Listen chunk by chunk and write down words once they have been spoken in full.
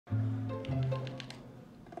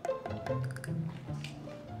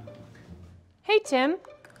Tim.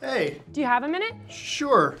 Hey. Do you have a minute?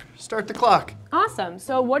 Sure. Start the clock. Awesome.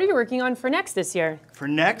 So what are you working on for Next this year? For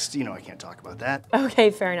Next, I can't talk about that. Okay,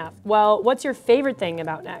 fair enough. Well, what's your favorite thing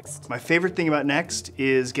about Next? My favorite thing about Next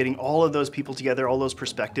is getting all of those people together, all those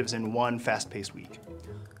perspectives in one fast-paced week.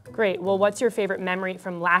 Great. Well, what's your favorite memory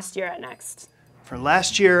from last year at Next? For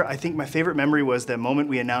last year, I think my favorite memory was the moment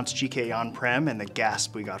we announced GK on-prem and the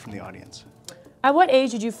gasp we got from the audience. At what age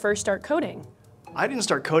did you first start coding? I didn't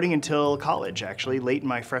start coding until college, actually, late in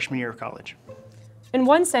my freshman year of college. In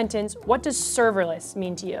one sentence, what does serverless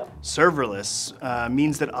mean to you? Serverless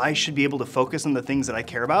means that I should be able to focus on the things that I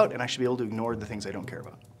care about, and I should be able to ignore the things I don't care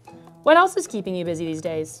about. What else is keeping you busy these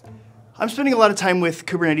days? I'm spending a lot of time with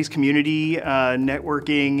Kubernetes community,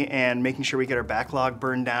 networking, and making sure we get our backlog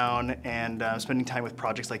burned down, and spending time with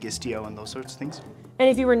projects like Istio and those sorts of things. And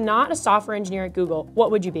if you were not a software engineer at Google,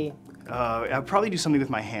 what would you be? I'd probably do something with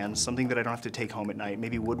my hands, something that I don't have to take home at night,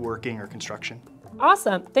 maybe woodworking or construction.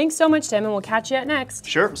 Awesome. Thanks so much, Tim, and we'll catch you at Next.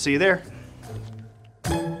 Sure, see you there.